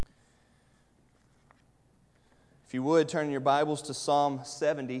If you would, turn your Bibles to Psalm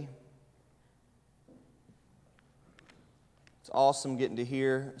 70. It's awesome getting to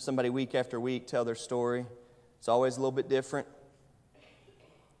hear somebody week after week tell their story. It's always a little bit different.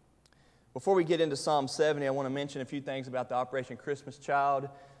 Before we get into Psalm 70, I want to mention a few things about the Operation Christmas Child.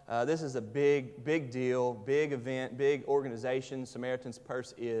 This is a big deal, big event, big organization, Samaritan's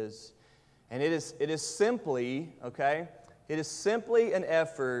Purse is. And it is simply an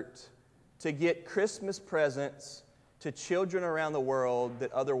effort to get Christmas presents to children around the world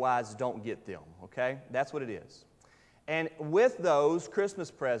that otherwise don't get them, okay? That's what it is. And with those Christmas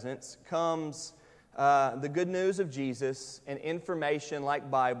presents comes the good news of Jesus and information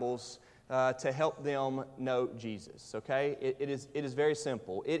like Bibles to help them know Jesus, okay? It is very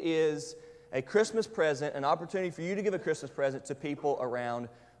simple. It is a Christmas present, an opportunity for you to give a Christmas present to people around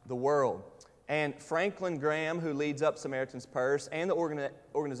the world. And Franklin Graham, who leads up Samaritan's Purse and the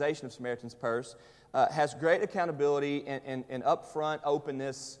organization of Samaritan's Purse, has great accountability and upfront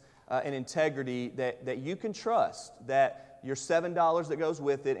openness and integrity that you can trust that your $7 that goes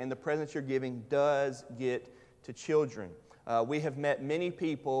with it and the presents you're giving does get to children. We have met many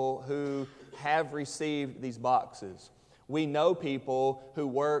people who have received these boxes. We know people who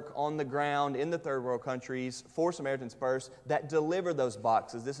work on the ground in the third world countries for Samaritan's Purse that deliver those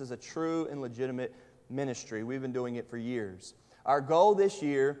boxes. This is a true and legitimate ministry. We've been doing it for years. Our goal this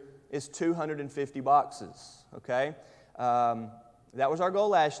year is 250 boxes, okay? That was our goal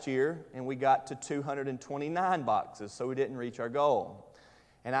last year, and we got to 229 boxes, so we didn't reach our goal.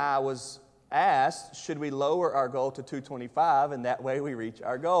 And I was asked, should we lower our goal to 225, and that way we reach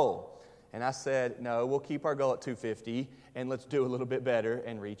our goal? And I said, no, we'll keep our goal at 250, and let's do a little bit better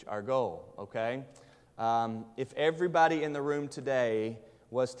and reach our goal, okay? If everybody in the room today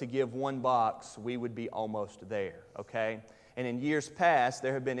was to give one box, we would be almost there, okay? And in years past,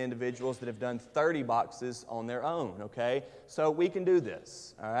 there have been individuals that have done 30 boxes on their own, okay? So we can do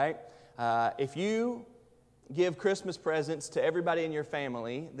this, all right? If you give Christmas presents to everybody in your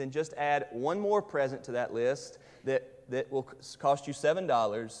family, then just add one more present to that list that will cost you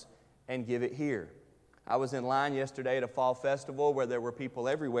 $7 and give it here. I was in line yesterday at a fall festival where there were people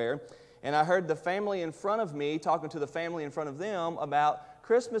everywhere, and I heard the family in front of me talking to the family in front of them about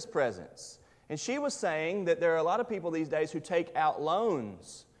Christmas presents. And she was saying that there are a lot of people these days who take out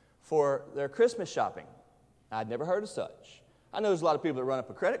loans for their Christmas shopping. I'd never heard of such. I know there's a lot of people that run up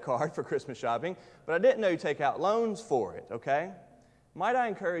a credit card for Christmas shopping, but I didn't know you take out loans for it, okay? Might I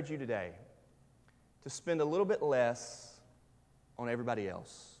encourage you today to spend a little bit less on everybody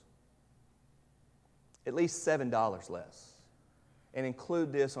else? At least $7 less. And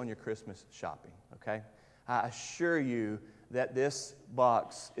include this on your Christmas shopping, okay? I assure you that this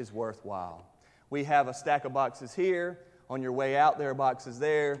box is worthwhile. We have a stack of boxes here. On your way out, there are boxes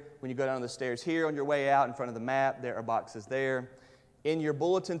there. When you go down the stairs here on your way out, in front of the map, there are boxes there. In your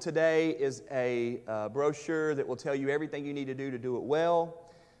bulletin today is a brochure that will tell you everything you need to do it well.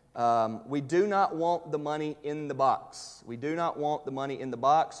 We do not want the money in the box. We do not want the money in the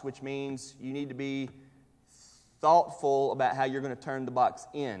box, which means you need to be thoughtful about how you're going to turn the box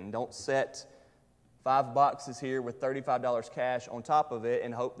in. Don't set 5 boxes here with $35 cash on top of it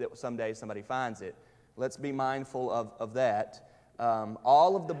and hope that someday somebody finds it. Let's be mindful of that.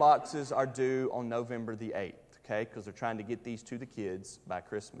 All of the boxes are due on November the 8th, okay, because they're trying to get these to the kids by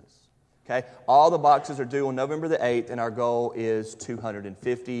Christmas. Okay, all the boxes are due on November the 8th, and our goal is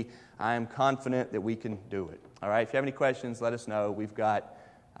 250. I am confident that we can do it. All right, if you have any questions, let us know. We've got,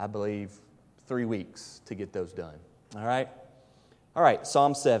 I believe, 3 weeks to get those done. All right,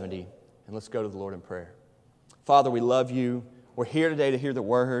 Psalm 70. And let's go to the Lord in prayer. Father, we love you. We're here today to hear the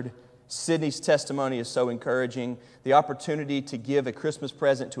word. Sydney's testimony is so encouraging. The opportunity to give a Christmas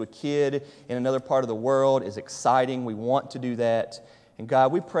present to a kid in another part of the world is exciting. We want to do that. And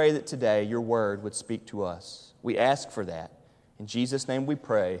God, we pray that today your word would speak to us. We ask for that. In Jesus' name we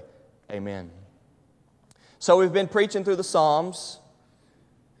pray. Amen. So we've been preaching through the Psalms.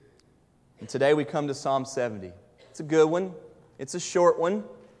 And today we come to Psalm 70. It's a good one. It's a short one.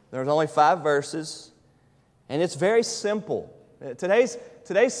 There's only 5 verses, and it's very simple. Today's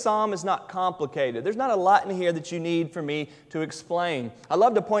psalm is not complicated. There's not a lot in here that you need for me to explain. I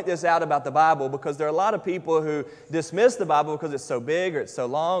love to point this out about the Bible because there are a lot of people who dismiss the Bible because it's so big or it's so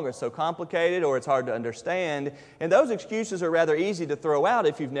long or it's so complicated or it's hard to understand. And those excuses are rather easy to throw out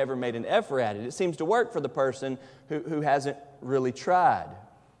if you've never made an effort at it. It seems to work for the person who hasn't really tried.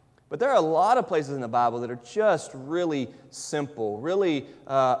 But there are a lot of places in the Bible that are just really simple, really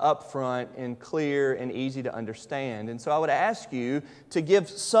upfront and clear and easy to understand. And so I would ask you to give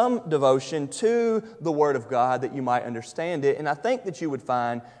some devotion to the Word of God that you might understand it. And I think that you would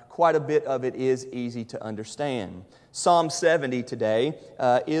find quite a bit of it is easy to understand. Psalm 70 today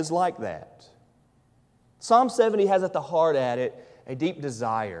is like that. Psalm 70 has at the heart at it a deep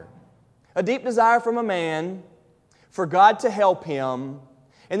desire. A deep desire from a man for God to help him.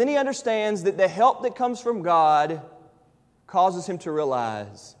 And then he understands that the help that comes from God causes him to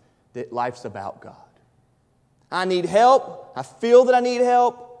realize that life's about God. I need help. I feel that I need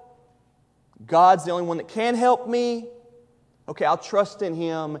help. God's the only one that can help me. Okay, I'll trust in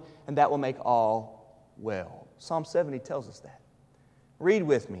Him, and that will make all well. Psalm 70 tells us that. Read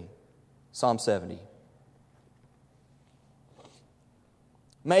with me Psalm 70.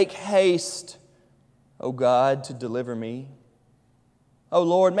 Make haste, O God, to deliver me. O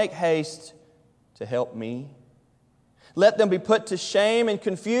Lord, make haste to help me. Let them be put to shame and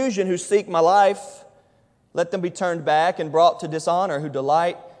confusion who seek my life. Let them be turned back and brought to dishonor who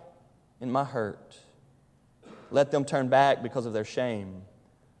delight in my hurt. Let them turn back because of their shame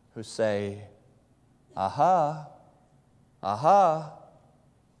who say, Aha, aha.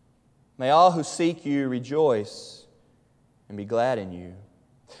 May all who seek you rejoice and be glad in you.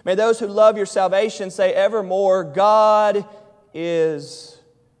 May those who love your salvation say evermore, God is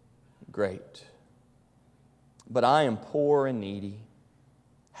great. But I am poor and needy.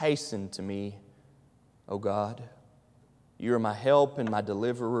 Hasten to me, O God. You are my help and my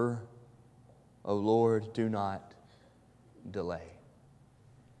deliverer. O Lord, do not delay.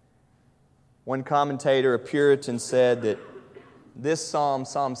 One commentator, a Puritan, said that this psalm,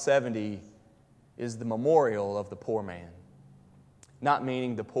 Psalm 70, is the memorial of the poor man. Not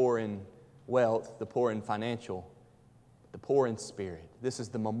meaning the poor in wealth, the poor in financial, the poor in spirit. This is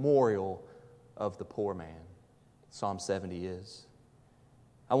the memorial of the poor man. Psalm 70 is.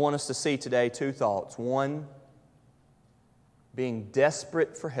 I want us to see today two thoughts. One, being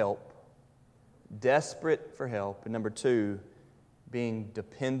desperate for help. Desperate for help. And number two, being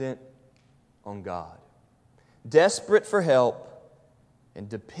dependent on God. Desperate for help and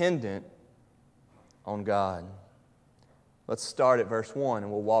dependent on God. Let's start at verse 1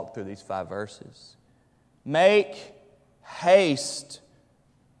 and we'll walk through these 5 verses. Make haste,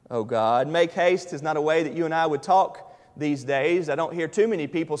 O God. Make haste is not a way that you and I would talk these days. I don't hear too many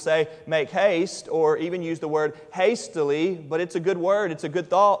people say make haste or even use the word hastily, but it's a good word. It's a good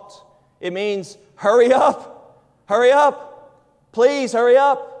thought. It means hurry up, please hurry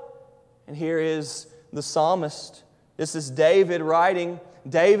up. And here is the psalmist. This is David writing.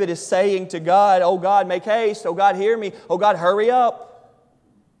 David is saying to God, oh God, make haste. Oh God, hear me. Oh God, hurry up.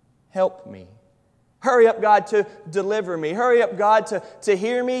 Help me. Hurry up, God, to deliver me. Hurry up, God, to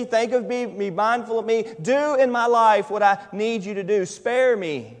hear me. Think of me, be mindful of me. Do in my life what I need you to do. Spare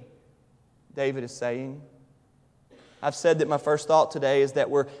me, David is saying. I've said that my first thought today is that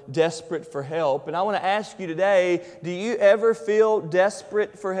we're desperate for help. And I want to ask you today, do you ever feel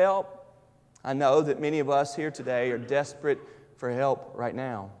desperate for help? I know that many of us here today are desperate for help right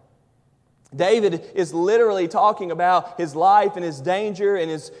now. David is literally talking about his life and his danger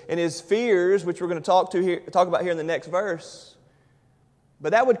and his fears, which we're going to talk about here in the next verse.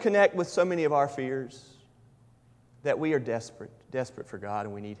 But that would connect with so many of our fears, that we are desperate for God,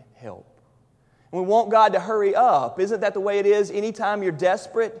 and we need help. And we want God to hurry up. Isn't that the way it is anytime you're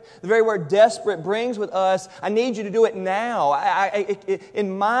desperate? The very word desperate brings with us, I need you to do it now.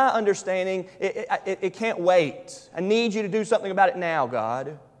 In my understanding, it can't wait. I need you to do something about it now,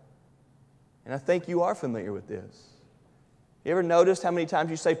 God. And I think you are familiar with this. You ever noticed how many times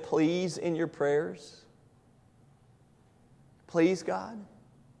you say please in your prayers? Please, God?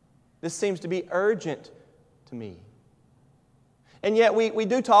 This seems to be urgent to me. And yet we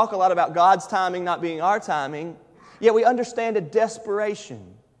do talk a lot about God's timing not being our timing, yet we understand a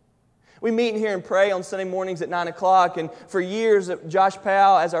desperation. We meet in here and pray on Sunday mornings at 9 o'clock, and for years Josh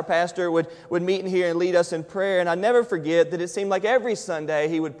Powell, as our pastor, would meet in here and lead us in prayer. And I never forget that it seemed like every Sunday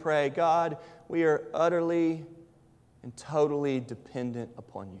he would pray, God, we are utterly and totally dependent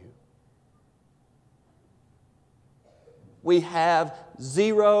upon you. We have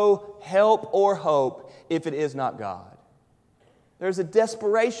zero help or hope if it is not God. There's a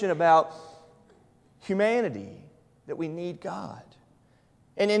desperation about humanity that we need God.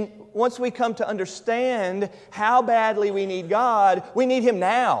 And once we come to understand how badly we need God, we need Him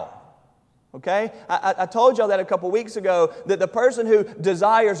now. Okay? I told y'all that a couple weeks ago, that the person who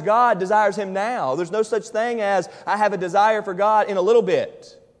desires God desires Him now. There's no such thing as I have a desire for God in a little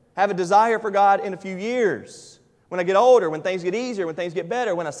bit. I have a desire for God in a few years. When I get older, when things get easier, when things get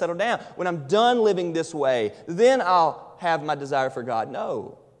better, when I settle down, when I'm done living this way, then I'll have my desire for God.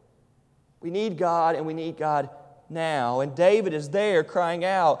 No. We need God, and we need God now. And David is there crying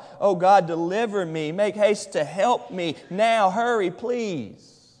out, oh God, deliver me. Make haste to help me. Now, hurry,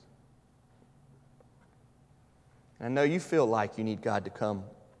 please. And I know you feel like you need God to come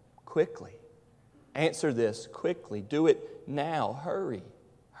quickly. Answer this quickly. Do it now. Hurry.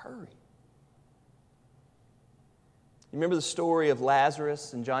 Hurry. You remember the story of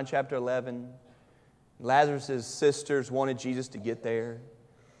Lazarus in John chapter 11? Lazarus' sisters wanted Jesus to get there.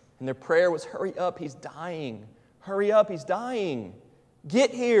 And their prayer was, hurry up, he's dying. Hurry up, he's dying.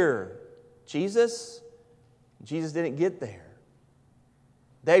 Get here, Jesus. Jesus didn't get there.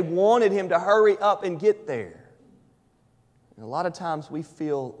 They wanted him to hurry up and get there. And a lot of times we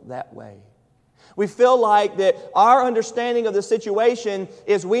feel that way. We feel like that our understanding of the situation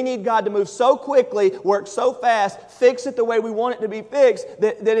is we need God to move so quickly, work so fast, fix it the way we want it to be fixed,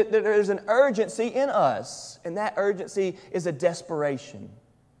 that there's an urgency in us. And that urgency is a desperation.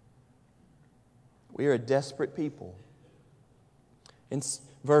 We are a desperate people. And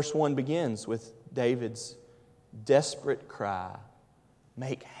verse 1 begins with David's desperate cry,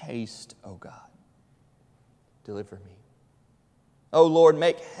 make haste, O God, deliver me. O Lord,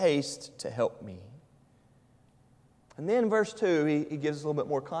 make haste to help me. And then in verse 2, he gives us a little bit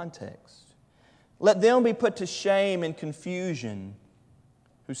more context. Let them be put to shame and confusion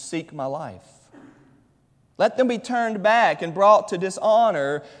who seek my life. Let them be turned back and brought to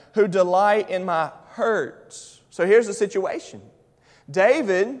dishonor who delight in my hurt. So here's the situation.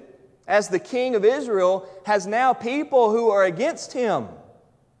 David, as the king of Israel, has now people who are against him.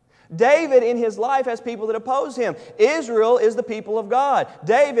 David in his life has people that oppose him. Israel is the people of God.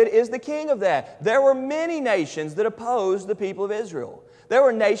 David is the king of that. There were many nations that opposed the people of Israel. There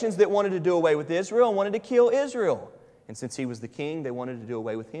were nations that wanted to do away with Israel and wanted to kill Israel. And since he was the king, they wanted to do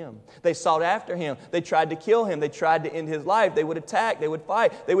away with him. They sought after him. They tried to kill him. They tried to end his life. They would attack. They would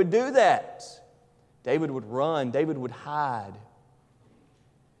fight. They would do that. David would run. David would hide.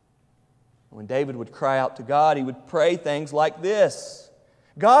 When David would cry out to God, he would pray things like this.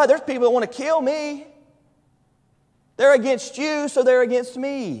 God, there's people that want to kill me. They're against you, so they're against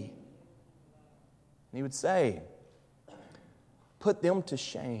me. And he would say, put them to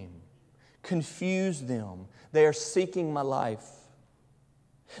shame. Confuse them. They are seeking my life.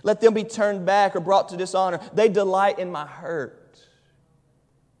 Let them be turned back or brought to dishonor. They delight in my hurt.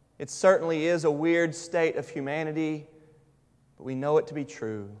 It certainly is a weird state of humanity, but we know it to be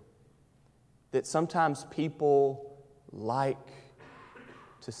true. That sometimes people like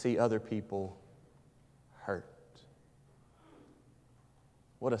to see other people hurt.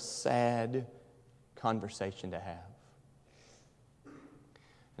 What a sad conversation to have.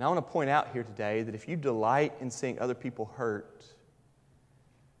 And I want to point out here today that if you delight in seeing other people hurt,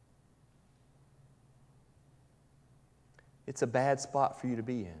 it's a bad spot for you to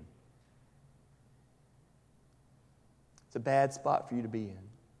be in. It's a bad spot for you to be in.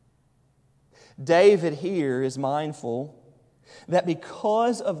 David here is mindful that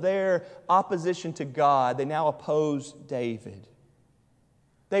because of their opposition to God, they now oppose David.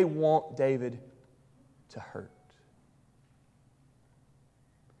 They want David to hurt.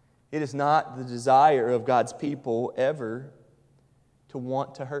 It is not the desire of God's people ever to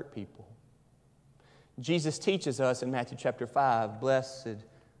want to hurt people. Jesus teaches us in Matthew chapter 5, blessed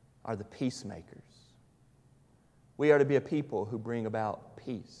are the peacemakers. We are to be a people who bring about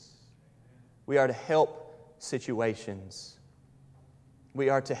peace. We are to help situations. We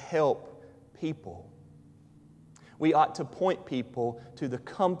are to help people. We ought to point people to the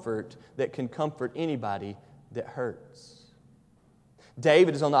comfort that can comfort anybody that hurts.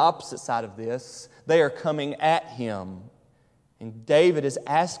 David is on the opposite side of this. They are coming at him. And David is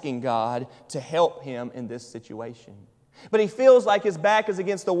asking God to help him in this situation. But he feels like his back is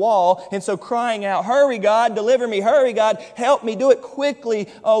against the wall, and so crying out, hurry God, deliver me, hurry God, help me, do it quickly,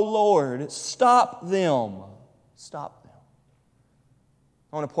 oh Lord, stop them. Stop them.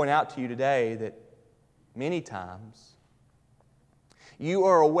 I want to point out to you today that many times you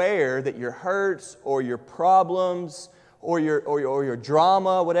are aware that your hurts or your problems or your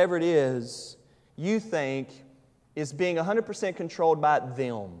drama, whatever it is, you think is being 100% controlled by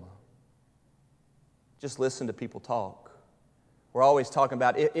them. Just listen to people talk. We're always talking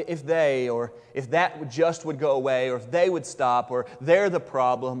about if they, or if that just would go away, or if they would stop, or they're the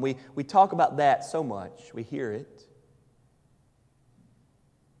problem. We talk about that so much. We hear it.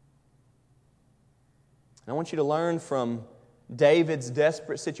 And I want you to learn from David's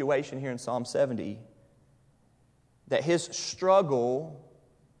desperate situation here in Psalm 70 that his struggle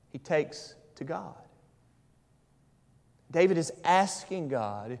he takes to God. David is asking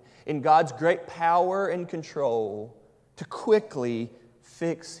God, in God's great power and control, to quickly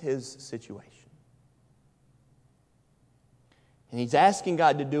fix his situation. And he's asking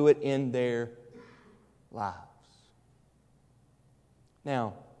God to do it in their lives.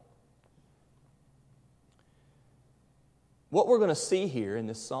 Now, what we're going to see here in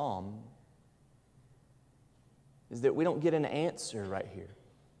this psalm is that we don't get an answer right here.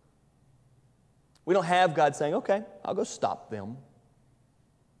 We don't have God saying, okay, I'll go stop them.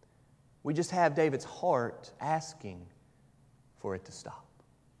 We just have David's heart asking for it to stop.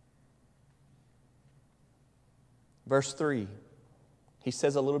 Verse 3, he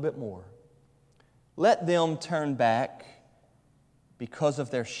says a little bit more. Let them turn back because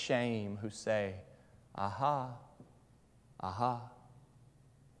of their shame who say, aha, aha.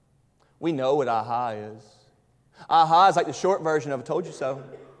 We know what aha is. Aha is like the short version of I told you so.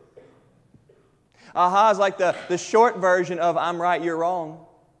 Aha is like the short version of I'm right, you're wrong.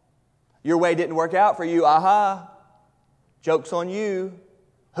 Your way didn't work out for you. Aha. Joke's on you.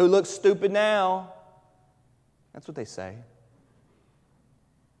 Who looks stupid now? That's what they say.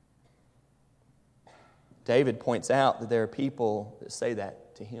 David points out that there are people that say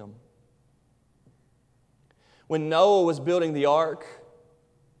that to him. When Noah was building the ark,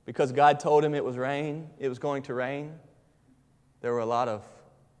 because God told him it was going to rain, there were a lot of,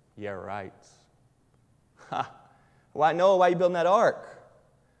 yeah, rights. Why, Noah, why are you building that ark?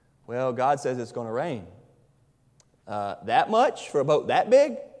 Well, God says it's going to rain. That much for a boat that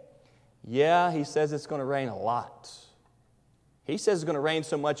big? Yeah, He says it's going to rain a lot. He says it's going to rain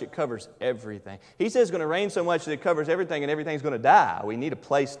so much it covers everything. He says it's going to rain so much that it covers everything and everything's going to die. We need a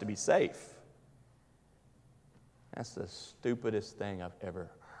place to be safe. That's the stupidest thing I've ever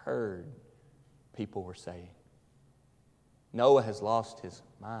heard people were saying. Noah has lost his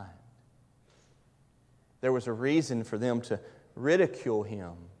mind. There was a reason for them to ridicule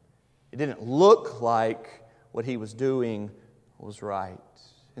him. It didn't look like what he was doing was right.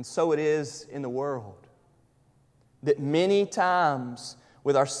 And so it is in the world. That many times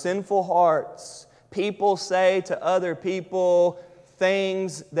with our sinful hearts, people say to other people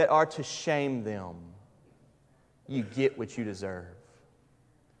things that are to shame them. You get what you deserve.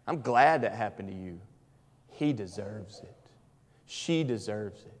 I'm glad that happened to you. He deserves it. She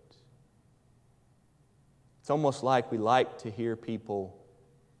deserves it. It's almost like we like to hear people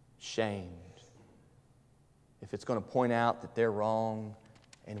shamed. If it's going to point out that they're wrong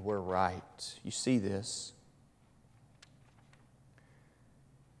and we're right. You see this.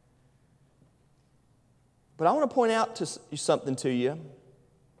 But I want to point out something to you.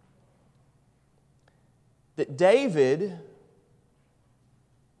 That David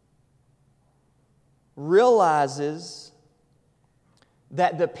realizes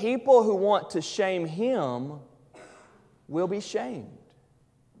that the people who want to shame him will be shamed.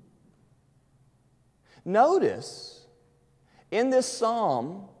 Notice in this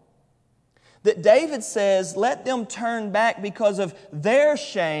psalm that David says, let them turn back because of their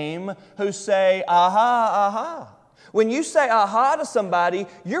shame who say, aha, aha. When you say aha to somebody,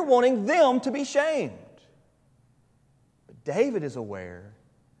 you're wanting them to be shamed. But David is aware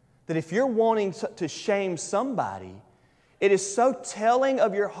that if you're wanting to shame somebody, it is so telling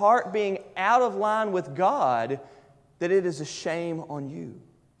of your heart being out of line with God that it is a shame on you.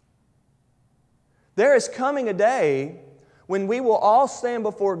 There is coming a day when we will all stand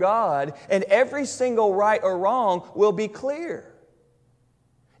before God and every single right or wrong will be clear.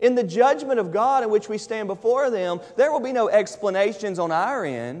 In the judgment of God in which we stand before them, there will be no explanations on our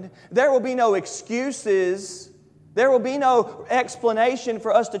end. There will be no excuses. There will be no explanation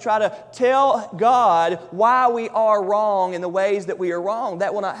for us to try to tell God why we are wrong in the ways that we are wrong.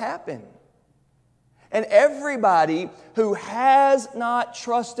 That will not happen. And everybody who has not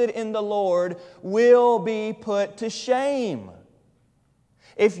trusted in the Lord will be put to shame.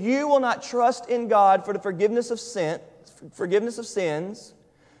 If you will not trust in God for the forgiveness of sins,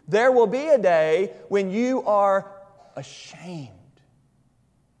 there will be a day when you are ashamed.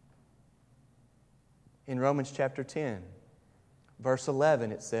 In Romans chapter 10, verse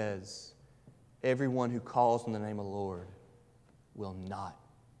 11, it says, everyone who calls on the name of the Lord will not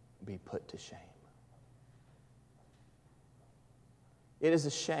be put to shame. It is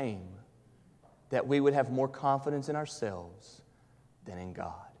a shame that we would have more confidence in ourselves than in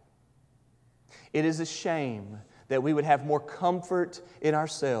God. It is a shame that we would have more comfort in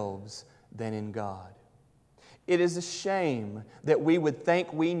ourselves than in God. It is a shame that we would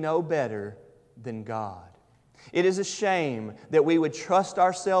think we know better than God. It is a shame that we would trust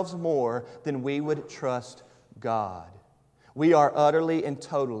ourselves more than we would trust God. We are utterly and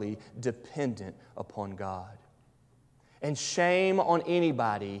totally dependent upon God. And shame on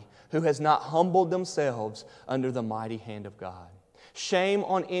anybody who has not humbled themselves under the mighty hand of God. Shame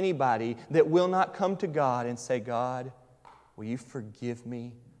on anybody that will not come to God and say, God, will you forgive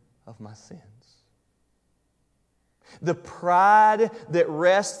me of my sins? The pride that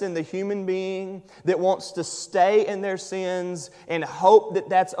rests in the human being that wants to stay in their sins and hope that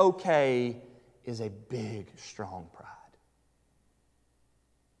that's okay is a big, strong pride.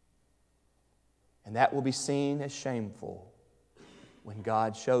 And that will be seen as shameful when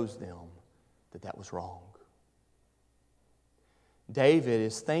God shows them that that was wrong. David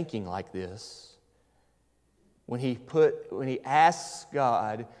is thinking like this when he asks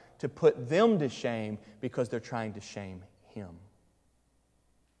God to put them to shame because they're trying to shame him.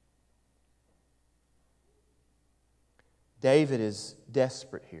 David is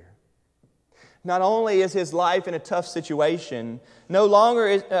desperate here. Not only is his life in a tough situation,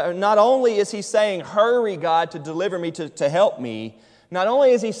 not only is he saying, "Hurry, God, to deliver me, to help me." Not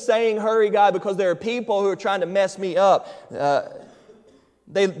only is he saying, "Hurry, God," because there are people who are trying to mess me up.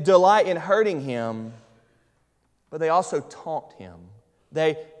 They delight in hurting him, but they also taunt him.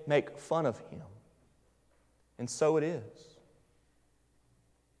 They make fun of him. And so it is.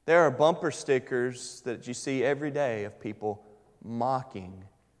 There are bumper stickers that you see every day of people mocking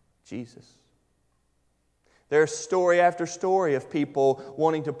Jesus. There's story after story of people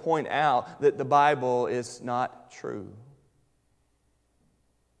wanting to point out that the Bible is not true.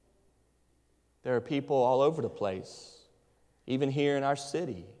 There are people all over the place, even here in our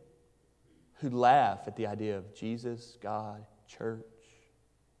city, who laugh at the idea of Jesus, God, church.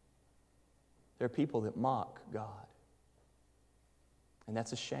 There are people that mock God. And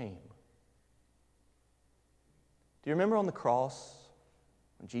that's a shame. Do you remember on the cross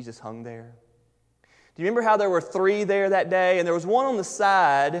when Jesus hung there? Do you remember how there were 3 there that day, and there was one on the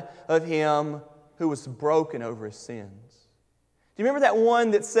side of him who was broken over his sins? Do you remember that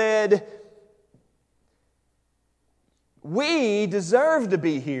one that said, "We deserve to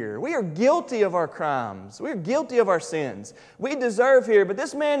be here. We are guilty of our crimes. We are guilty of our sins. We deserve here. But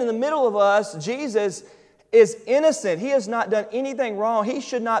this man in the middle of us, Jesus, is innocent. He has not done anything wrong. He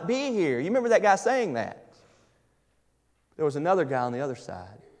should not be here." You remember that guy saying that? There was another guy on the other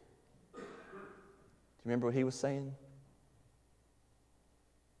side. Do you remember what he was saying?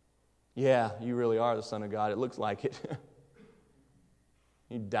 "Yeah, you really are the Son of God. It looks like it.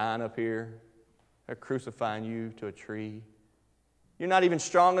 You dying up here. They're crucifying you to a tree. You're not even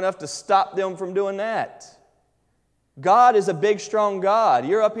strong enough to stop them from doing that. God is a big, strong God.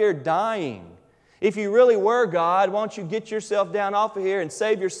 You're up here dying. If you really were God, why don't you get yourself down off of here and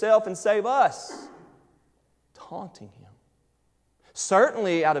save yourself and save us?" Taunting him.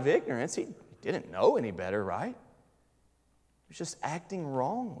 Certainly out of ignorance. He didn't know any better, right? He was just acting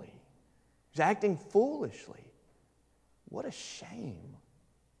wrongly. He was acting foolishly. What a shame.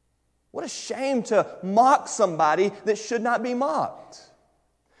 What a shame to mock somebody that should not be mocked.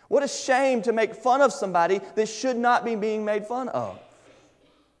 What a shame to make fun of somebody that should not be being made fun of.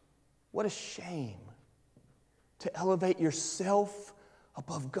 What a shame to elevate yourself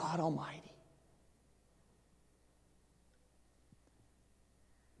above God Almighty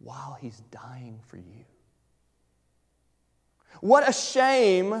while He's dying for you. What a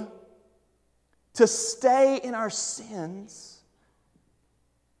shame to stay in our sins,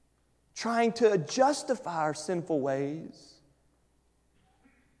 trying to justify our sinful ways,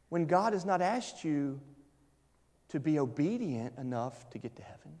 when God has not asked you to be obedient enough to get to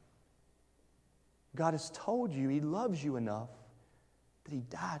heaven. God has told you He loves you enough that He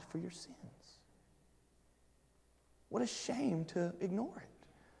died for your sins. What a shame to ignore it.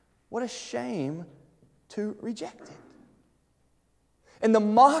 What a shame to reject it. And the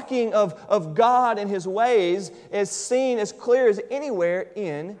mocking of God and His ways is seen as clear as anywhere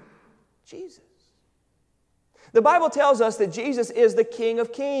in Jesus. The Bible tells us that Jesus is the King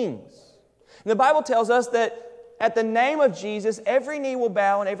of Kings. And the Bible tells us that at the name of Jesus, every knee will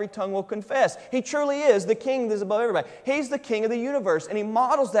bow and every tongue will confess. He truly is the King that is above everybody. He's the King of the universe, and He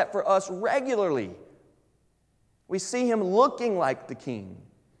models that for us regularly. We see Him looking like the King.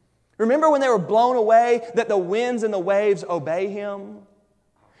 Remember when they were blown away that the winds and the waves obey Him?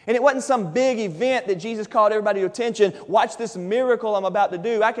 And it wasn't some big event that Jesus called everybody to attention. Watch this miracle I'm about to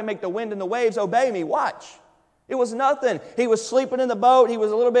do. I can make the wind and the waves obey me. Watch. It was nothing. He was sleeping in the boat. He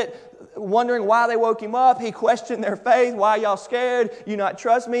was a little bit wondering why they woke him up. He questioned their faith. "Why y'all scared? You not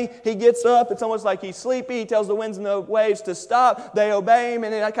trust me?" He gets up. It's almost like he's sleepy. He tells the winds and the waves to stop. They obey him.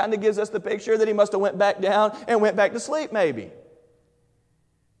 And that kind of gives us the picture that he must have went back down and went back to sleep maybe.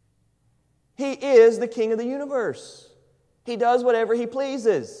 He is the King of the universe. He does whatever He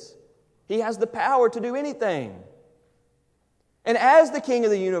pleases. He has the power to do anything. And as the King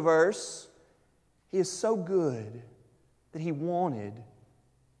of the universe, He is so good that He wanted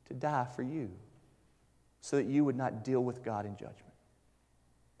to die for you so that you would not deal with God in judgment.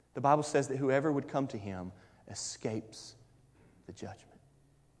 The Bible says that whoever would come to Him escapes the judgment.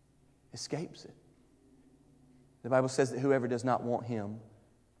 Escapes it. The Bible says that whoever does not want Him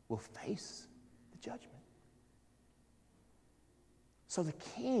will face the judgment. So the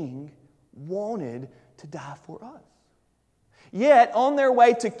king wanted to die for us. Yet, on their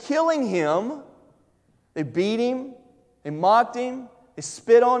way to killing Him, they beat Him, they mocked Him, they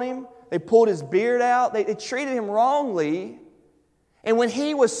spit on Him, they pulled His beard out, they treated Him wrongly. And when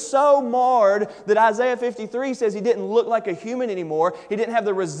He was so marred that Isaiah 53 says He didn't look like a human anymore, He didn't have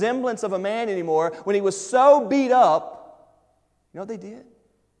the resemblance of a man anymore, when He was so beat up, you know what they did?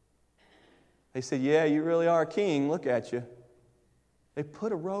 They said, yeah, you really are a king, look at you. They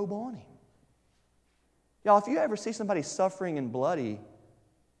put a robe on Him. Y'all, if you ever see somebody suffering and bloody,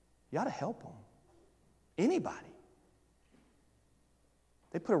 you ought to help them. Anybody.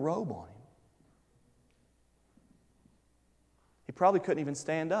 They put a robe on Him. He probably couldn't even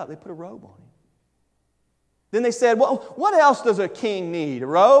stand up. They put a robe on Him. Then they said, well, what else does a king need? A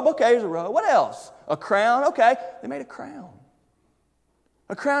robe? Okay, there's a robe. What else? A crown? Okay. They made a crown.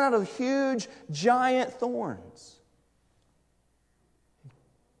 A crown out of huge, giant thorns. He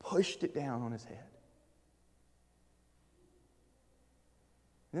pushed it down on His head.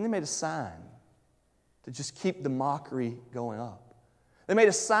 Then they made a sign to just keep the mockery going up. They made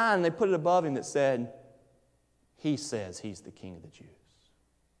a sign and they put it above Him that said, He says He's the King of the Jews.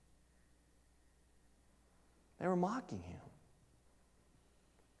 They were mocking Him.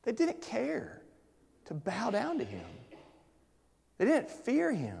 They didn't care to bow down to Him. They didn't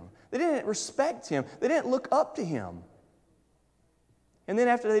fear Him. They didn't respect Him. They didn't look up to Him. And then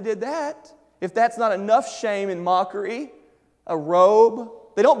after they did that, if that's not enough shame and mockery, a robe.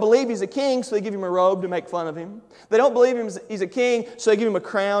 They don't believe He's a king, so they give Him a robe to make fun of Him. They don't believe He's a king, so they give Him a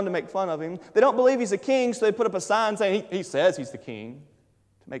crown to make fun of Him. They don't believe He's a king, so they put up a sign saying He says He's the king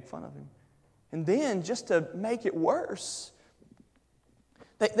to make fun of Him. And then, just to make it worse,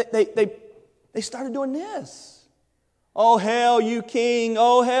 they started doing this. Oh, hell, you king,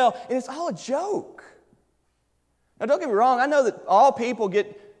 oh, hell. And it's all a joke. Now, don't get me wrong. I know that all people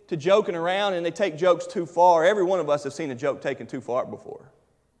get to joking around and they take jokes too far. Every one of us have seen a joke taken too far before.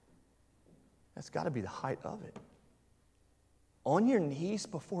 That's got to be the height of it. On your knees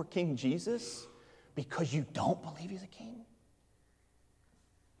before King Jesus because you don't believe He's a king?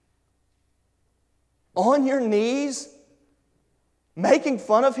 On your knees making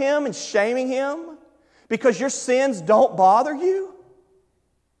fun of Him and shaming Him because your sins don't bother you?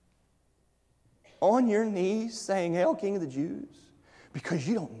 On your knees saying, Hail, King of the Jews, because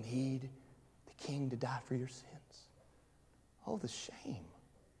you don't need the King to die for your sins. Oh, the shame.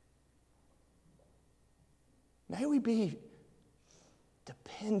 May we be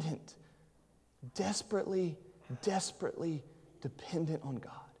dependent, desperately dependent on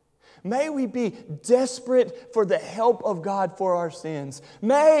God. May we be desperate for the help of God for our sins.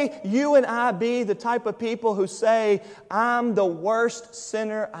 May you and I be the type of people who say, I'm the worst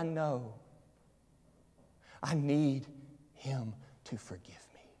sinner I know. I need Him to forgive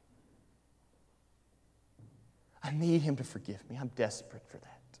me. I need Him to forgive me. I'm desperate for that.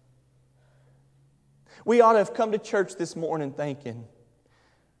 We ought to have come to church this morning thinking,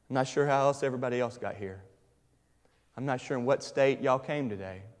 I'm not sure how else everybody else got here. I'm not sure in what state y'all came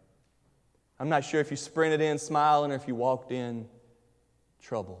today. I'm not sure if you sprinted in smiling or if you walked in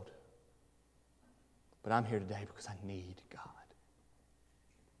troubled. But I'm here today because I need God.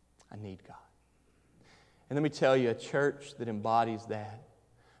 I need God. And let me tell you, a church that embodies that,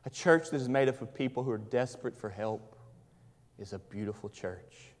 a church that is made up of people who are desperate for help, is a beautiful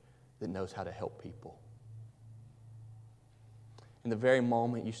church that knows how to help people. In the very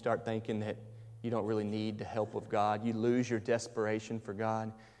moment you start thinking that you don't really need the help of God, you lose your desperation for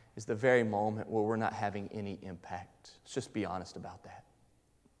God, is the very moment where we're not having any impact. Let's just be honest about that.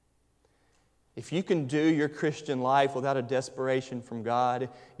 If you can do your Christian life without a desperation from God,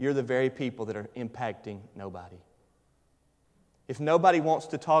 you're the very people that are impacting nobody. If nobody wants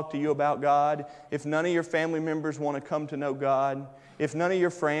to talk to you about God, if none of your family members want to come to know God, if none of your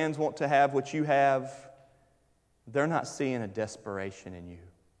friends want to have what you have, they're not seeing a desperation in you.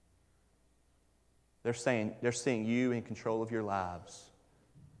 They're seeing you in control of your lives.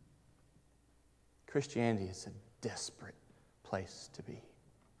 Christianity is a desperate place to be.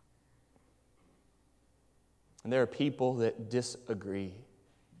 And there are people that disagree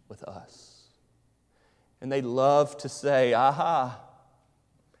with us. And they love to say, aha,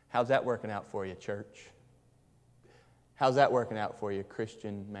 how's that working out for you, church? How's that working out for you,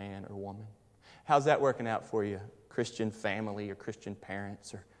 Christian man or woman? How's that working out for you, Christian family or Christian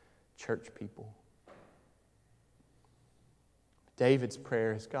parents or church people? David's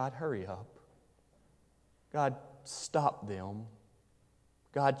prayer is, God, hurry up. God, stop them.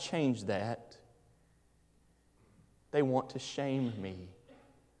 God, change that. They want to shame me.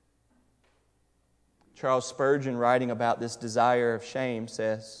 Charles Spurgeon, writing about this desire of shame,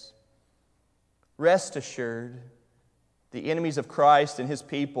 says, "Rest assured, the enemies of Christ and His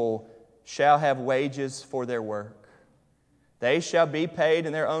people shall have wages for their work. They shall be paid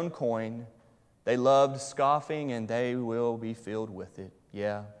in their own coin. They loved scoffing, and they will be filled with it.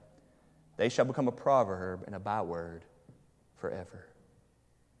 Yeah, they shall become a proverb and a byword forever."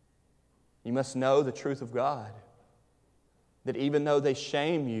 You must know the truth of God, that even though they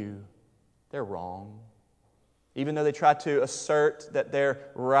shame you, they're wrong. Even though they try to assert that they're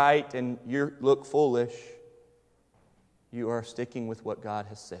right and you look foolish, you are sticking with what God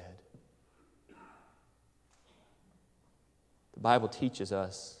has said. The Bible teaches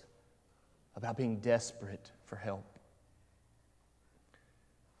us about being desperate for help.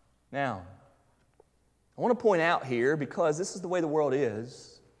 Now, I want to point out here, because this is the way the world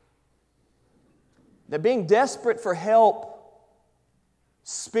is, that being desperate for help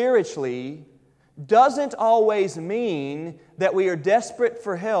spiritually doesn't always mean that we are desperate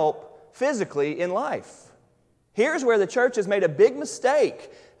for help physically in life. Here's where the church has made a big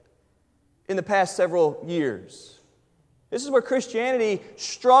mistake in the past several years. This is where Christianity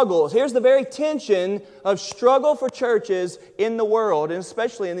struggles. Here's the very tension of struggle for churches in the world, and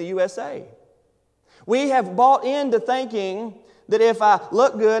especially in the USA. We have bought into thinking that if I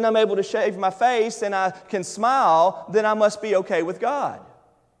look good and I'm able to shave my face and I can smile, then I must be okay with God.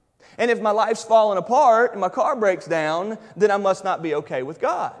 And if my life's falling apart and my car breaks down, then I must not be okay with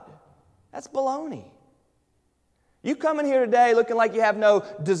God. That's baloney. You come in here today looking like you have no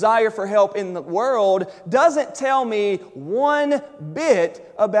desire for help in the world doesn't tell me one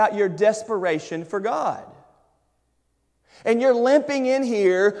bit about your desperation for God. And you're limping in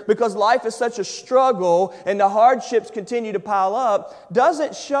here because life is such a struggle and the hardships continue to pile up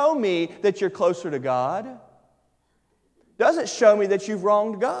doesn't show me that you're closer to God. Doesn't show me that you've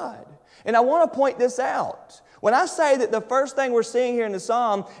wronged God. And I want to point this out. When I say that the first thing we're seeing here in the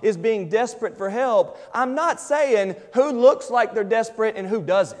psalm is being desperate for help, I'm not saying who looks like they're desperate and who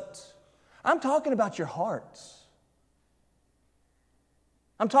doesn't. I'm talking about your hearts.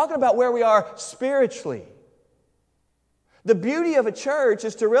 I'm talking about where we are spiritually. The beauty of a church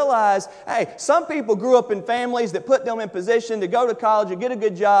is to realize, hey, some people grew up in families that put them in position to go to college and get a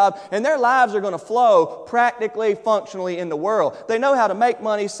good job, and their lives are going to flow practically, functionally in the world. They know how to make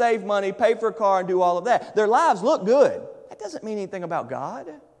money, save money, pay for a car, and do all of that. Their lives look good. That doesn't mean anything about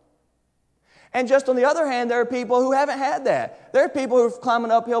God. And just on the other hand, there are people who haven't had that. There are people who are climbing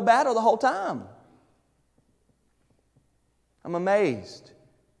an uphill battle the whole time. I'm amazed.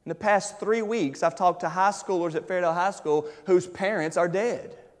 In the past 3 weeks, I've talked to high schoolers at Fairdale High School whose parents are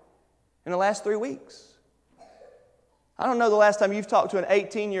dead. In the last 3 weeks. I don't know the last time you've talked to an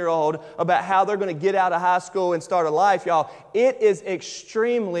 18-year-old about how they're going to get out of high school and start a life, y'all. It is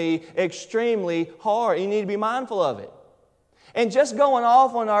extremely, extremely hard. You need to be mindful of it. And just going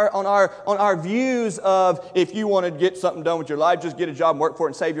off on our views of if you want to get something done with your life, just get a job and work for it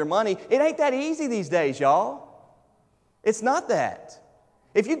and save your money. It ain't that easy these days, y'all. It's not that.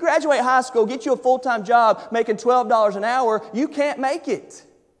 If you graduate high school, get you a full-time job making $12 an hour, you can't make it.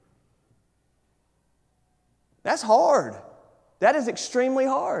 That's hard. That is extremely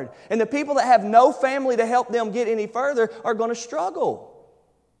hard. And the people that have no family to help them get any further are going to struggle.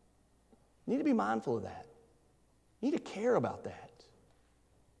 You need to be mindful of that. You need to care about that.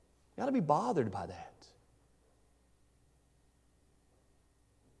 You got to be bothered by that.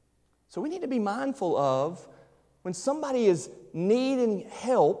 So we need to be mindful of when somebody is needing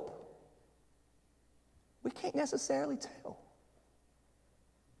help, we can't necessarily tell.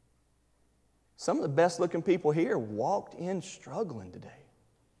 Some of the best looking people here walked in struggling today.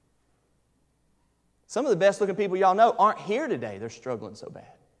 Some of the best looking people y'all know aren't here today. They're struggling so bad.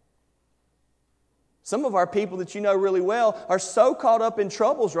 Some of our people that you know really well are so caught up in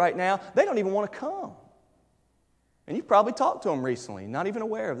troubles right now, they don't even want to come. And you've probably talked to them recently, not even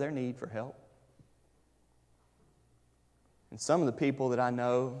aware of their need for help. And some of the people that I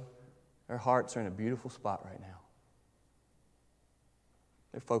know, their hearts are in a beautiful spot right now.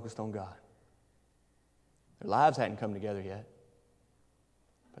 They're focused on God. Their lives hadn't come together yet,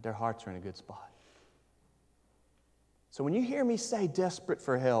 but their hearts are in a good spot. So when you hear me say desperate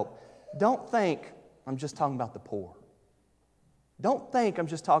for help, don't think I'm just talking about the poor. Don't think I'm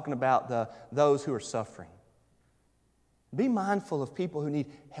just talking about those who are suffering. Be mindful of people who need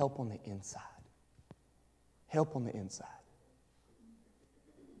help on the inside. Help on the inside.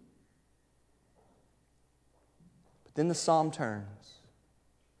 Then the psalm turns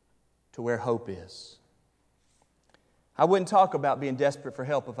to where hope is. I wouldn't talk about being desperate for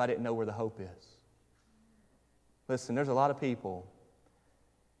help if I didn't know where the hope is. Listen, there's a lot of people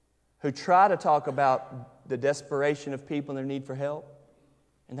who try to talk about the desperation of people and their need for help,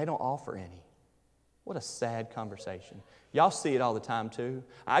 and they don't offer any. What a sad conversation. Y'all see it all the time too.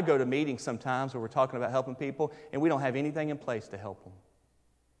 I go to meetings sometimes where we're talking about helping people, and we don't have anything in place to help them.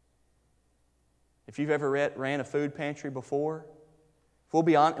 If you've ever ran a food pantry before, if we'll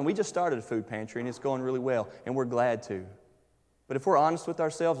be honest, and we just started a food pantry, and it's going really well, and we're glad to. But if we're honest with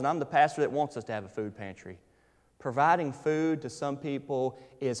ourselves, and I'm the pastor that wants us to have a food pantry, providing food to some people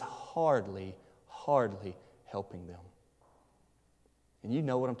is hardly helping them. And you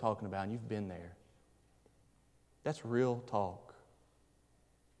know what I'm talking about, and you've been there. That's real talk.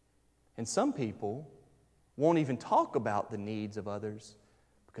 And some people won't even talk about the needs of others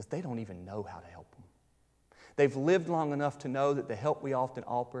because they don't even know how to help them. They've lived long enough to know that the help we often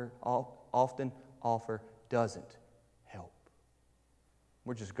offer doesn't help.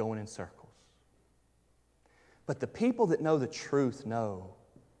 We're just going in circles. But the people that know the truth know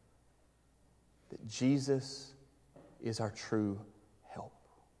that Jesus is our true help.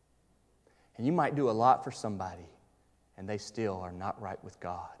 And you might do a lot for somebody, and they still are not right with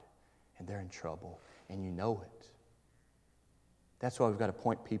God, and they're in trouble, and you know it. That's why we've got to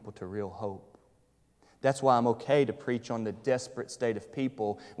point people to real hope. That's why I'm okay to preach on the desperate state of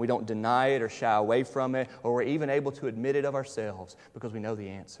people. We don't deny it or shy away from it, or we're even able to admit it of ourselves because we know the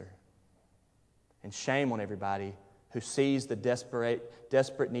answer. And shame on everybody who sees the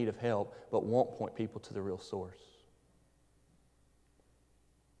desperate need of help but won't point people to the real source.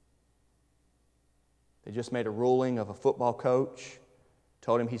 They just made a ruling of a football coach,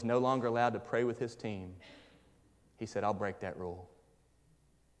 told him he's no longer allowed to pray with his team. He said, I'll break that rule.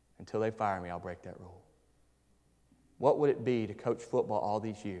 Until they fire me, I'll break that rule. What would it be to coach football all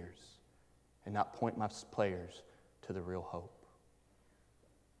these years and not point my players to the real hope?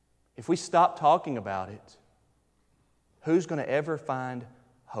 If we stop talking about it, who's going to ever find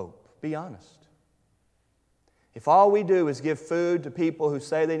hope? Be honest. If all we do is give food to people who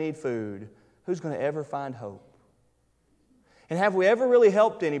say they need food, who's going to ever find hope? And have we ever really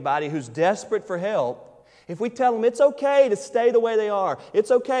helped anybody who's desperate for help if we tell them it's okay to stay the way they are,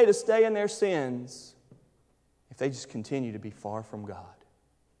 it's okay to stay in their sins, if they just continue to be far from God?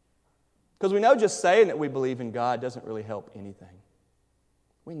 Because we know just saying that we believe in God doesn't really help anything.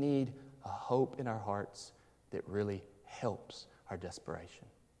 We need a hope in our hearts that really helps our desperation.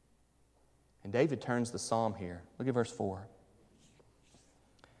 And David turns the psalm here. Look at verse 4.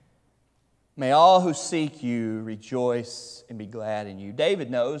 May all who seek you rejoice and be glad in you. David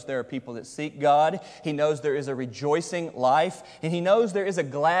knows there are people that seek God. He knows there is a rejoicing life, and he knows there is a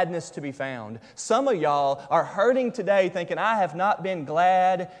gladness to be found. Some of y'all are hurting today thinking, I have not been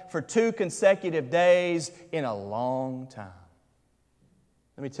glad for 2 consecutive days in a long time.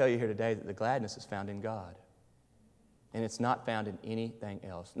 Let me tell you here today that the gladness is found in God. And it's not found in anything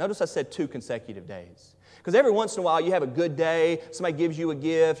else. Notice I said 2 consecutive days. Because every once in a while you have a good day, somebody gives you a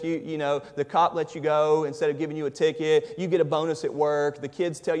gift, you know, the cop lets you go instead of giving you a ticket, you get a bonus at work, the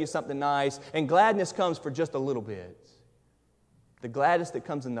kids tell you something nice, and gladness comes for just a little bit. The gladness that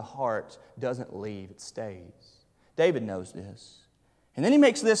comes in the heart doesn't leave, it stays. David knows this. And then he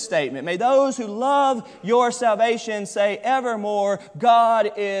makes this statement, may those who love your salvation say, evermore,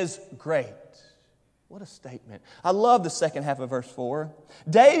 God is great. What a statement. I love the second half of verse 4.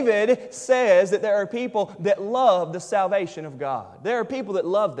 David says that there are people that love the salvation of God. There are people that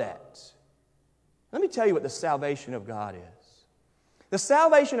love that. Let me tell you what the salvation of God is. The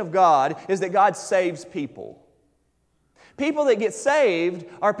salvation of God is that God saves people. People that get saved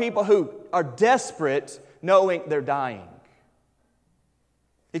are people who are desperate knowing they're dying.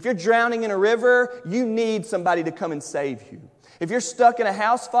 If you're drowning in a river, you need somebody to come and save you. If you're stuck in a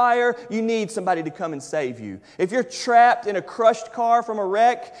house fire, you need somebody to come and save you. If you're trapped in a crushed car from a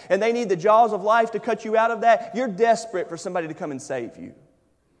wreck and they need the jaws of life to cut you out of that, you're desperate for somebody to come and save you.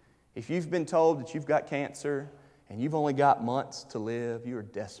 If you've been told that you've got cancer and you've only got months to live, you are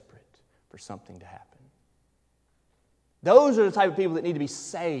desperate for something to happen. Those are the type of people that need to be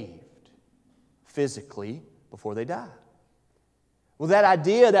saved physically before they die. Well, that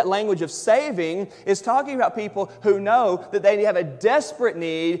idea, that language of saving, is talking about people who know that they have a desperate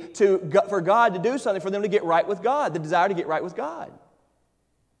need for God to do something for them to get right with God, the desire to get right with God.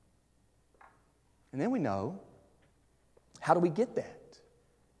 And then we know, how do we get that?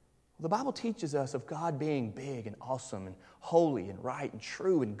 Well, the Bible teaches us of God being big and awesome and holy and right and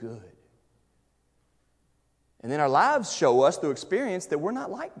true and good. And then our lives show us through experience that we're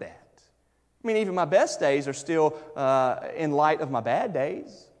not like that. I mean, even my best days are still in light of my bad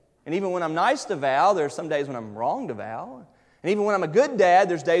days. And even when I'm nice to Val, there's some days when I'm wrong to Val. And even when I'm a good dad,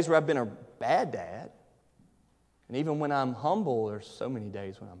 there's days where I've been a bad dad. And even when I'm humble, there's so many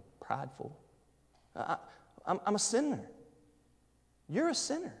days when I'm prideful. I'm a sinner. You're a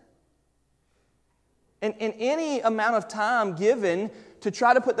sinner. And any amount of time given to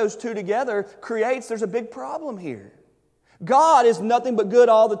try to put those two together there's a big problem here. God is nothing but good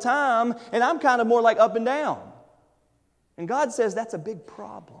all the time, and I'm kind of more like up and down. And God says that's a big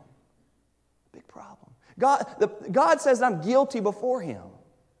problem. Big problem. God says I'm guilty before Him.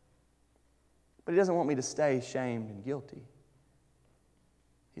 But He doesn't want me to stay shamed and guilty.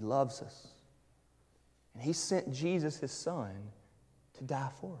 He loves us. And He sent Jesus, His Son, to die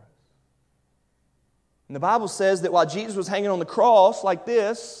for us. And the Bible says that while Jesus was hanging on the cross like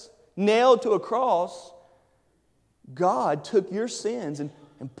this, nailed to a cross, God took your sins and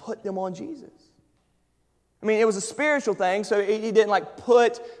put them on Jesus. I mean, it was a spiritual thing, so He didn't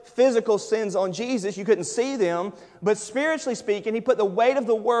put physical sins on Jesus. You couldn't see them. But spiritually speaking, He put the weight of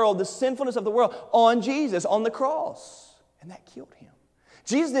the world, the sinfulness of the world, on Jesus, on the cross. And that killed Him.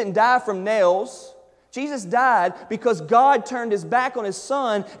 Jesus didn't die from nails. Jesus died because God turned His back on His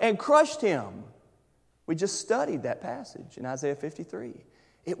Son and crushed Him. We just studied that passage in Isaiah 53.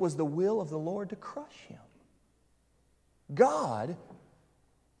 It was the will of the Lord to crush Him. God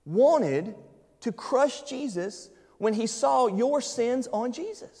wanted to crush Jesus when He saw your sins on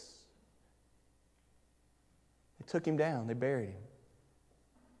Jesus. They took Him down. They buried Him.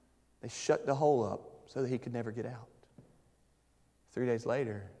 They shut the hole up so that He could never get out. 3 days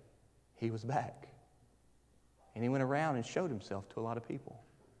later, He was back. And He went around and showed Himself to a lot of people.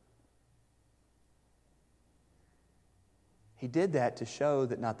 He did that to show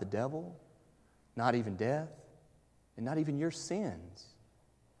that not the devil, not even death, and not even your sins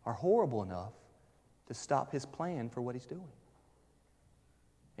are horrible enough to stop His plan for what He's doing.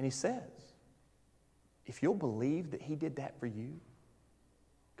 And He says, if you'll believe that He did that for you,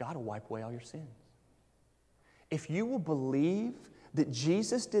 God will wipe away all your sins. If you will believe that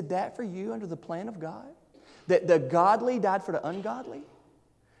Jesus did that for you under the plan of God, that the godly died for the ungodly,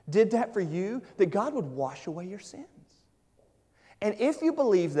 did that for you, that God would wash away your sins. And if you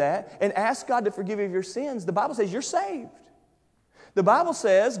believe that and ask God to forgive you of your sins, the Bible says you're saved. The Bible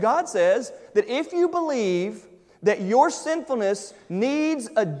says, God says, that if you believe that your sinfulness needs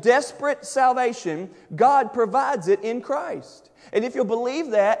a desperate salvation, God provides it in Christ. And if you'll believe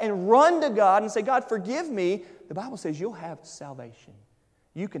that and run to God and say, God, forgive me, the Bible says you'll have salvation.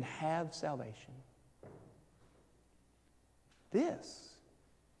 You can have salvation. This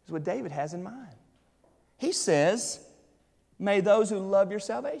is what David has in mind. He says, may those who love your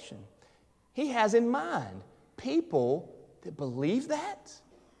salvation. He has in mind people that believe that.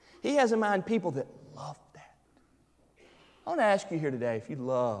 He has in mind people that love that. I want to ask you here today if you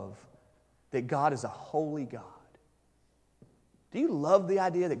love that God is a holy God. Do you love the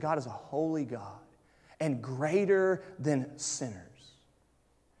idea that God is a holy God and greater than sinners?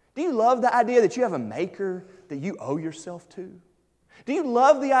 Do you love the idea that you have a maker that you owe yourself to? Do you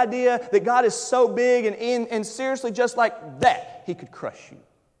love the idea that God is so big and seriously just like that, He could crush you?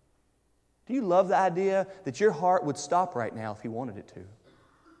 Do you love the idea that your heart would stop right now if He wanted it to?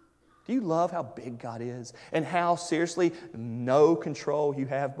 Do you love how big God is and how seriously no control you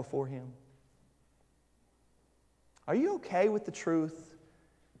have before Him? Are you okay with the truth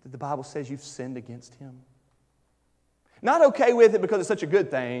that the Bible says you've sinned against Him? Not okay with it because it's such a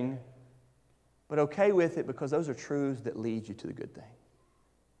good thing, but okay with it because those are truths that lead you to the good thing.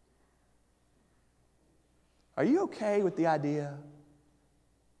 Are you okay with the idea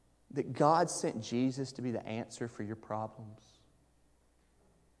that God sent Jesus to be the answer for your problems?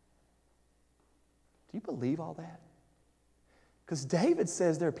 Do you believe all that? Because David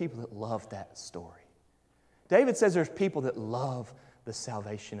says there are people that love that story. David says there's people that love the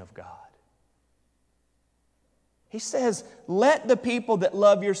salvation of God. He says, let the people that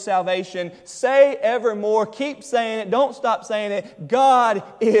love your salvation say evermore, keep saying it, don't stop saying it, God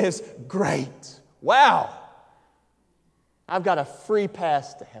is great. Wow. I've got a free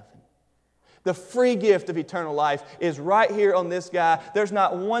pass to heaven. The free gift of eternal life is right here on this guy. There's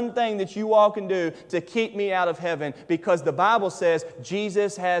not one thing that you all can do to keep me out of heaven because the Bible says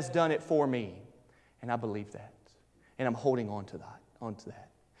Jesus has done it for me. And I believe that. And I'm holding on to that.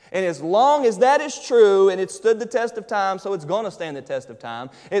 And as long as that is true, and it stood the test of time, so it's going to stand the test of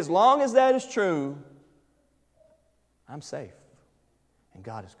time, as long as that is true, I'm safe. And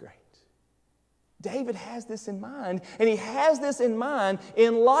God is great. David has this in mind, and he has this in mind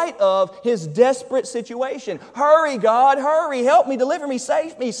in light of his desperate situation. Hurry, God, hurry, help me, deliver me,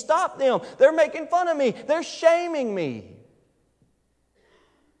 save me, stop them. They're making fun of me. They're shaming me.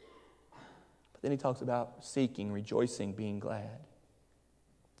 Then he talks about seeking, rejoicing, being glad.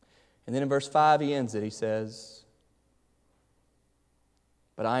 And then in verse 5 he ends it. He says,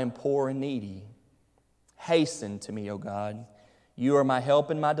 "But I am poor and needy. Hasten to me, O God. You are my help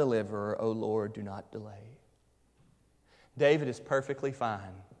and my deliverer. O Lord, do not delay." David is perfectly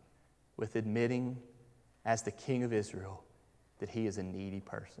fine with admitting, as the king of Israel, that he is a needy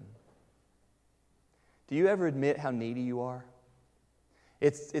person. Do you ever admit how needy you are?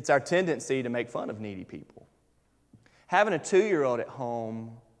 It's our tendency to make fun of needy people. Having a 2-year-old at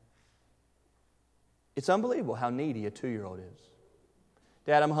home, it's unbelievable how needy a 2-year-old is.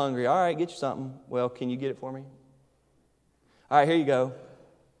 "Dad, I'm hungry." "All right, get you something." "Well, can you get it for me?" "All right, here you go."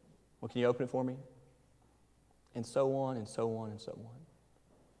 "Well, can you open it for me?" And so on and so on and so on.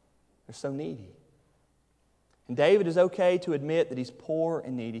 They're so needy. And David is okay to admit that he's poor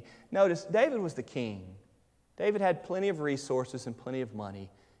and needy. Notice, David was the king. David had plenty of resources and plenty of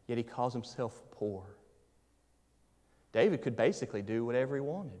money, yet he calls himself poor. David could basically do whatever he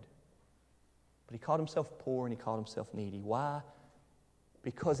wanted. But he called himself poor and he called himself needy. Why?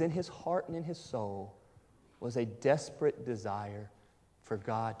 Because in his heart and in his soul was a desperate desire for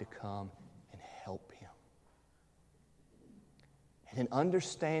God to come and help him. And in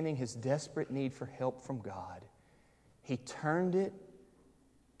understanding his desperate need for help from God, he turned it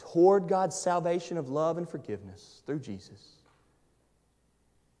toward God's salvation of love and forgiveness through Jesus.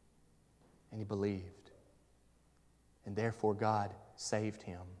 And he believed. And therefore God saved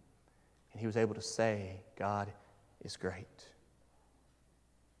him. And he was able to say, God is great.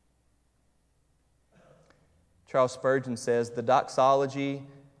 Charles Spurgeon says, "The doxology,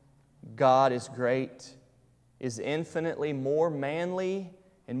 God is great, is infinitely more manly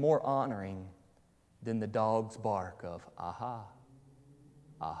and more honoring than the dog's bark of aha,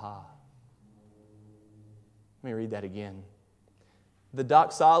 aha." Let me read that again. The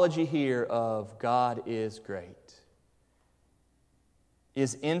doxology here of God is great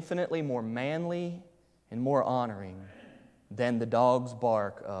is infinitely more manly and more honoring than the dog's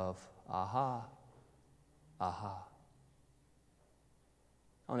bark of aha, aha.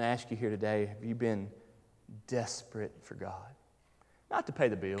 I want to ask you here today, have you been desperate for God? Not to pay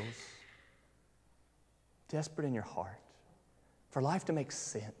the bills. Desperate in your heart. For life to make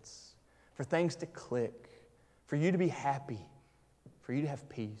sense. For things to click. For you to be happy. For you to have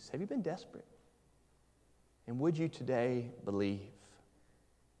peace. Have you been desperate? And would you today believe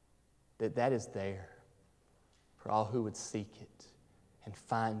that that is there for all who would seek it and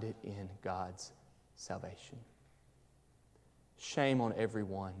find it in God's salvation? Shame on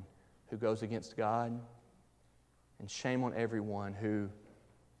everyone who goes against God, and shame on everyone who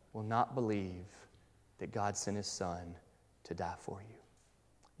will not believe that God sent His Son to die for you.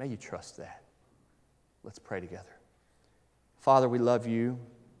 May you trust that. Let's pray together. Father, we love you,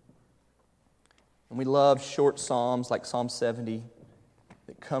 and we love short psalms like Psalm 70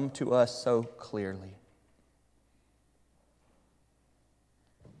 that come to us so clearly.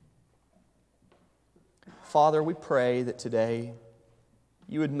 Father, we pray that today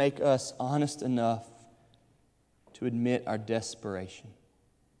you would make us honest enough to admit our desperation.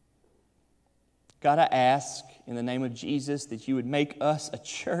 God, I ask in the name of Jesus that you would make us a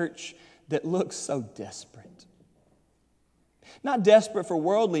church that looks so desperate. Not desperate for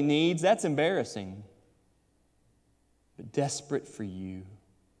worldly needs, that's embarrassing, but desperate for you.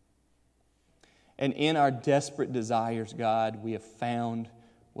 And in our desperate desires, God, we have found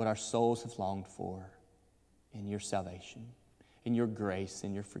what our souls have longed for in your salvation, in your grace,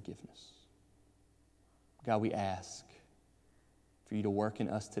 in your forgiveness. God, we ask for you to work in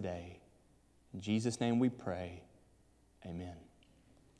us today. In Jesus' name we pray. Amen.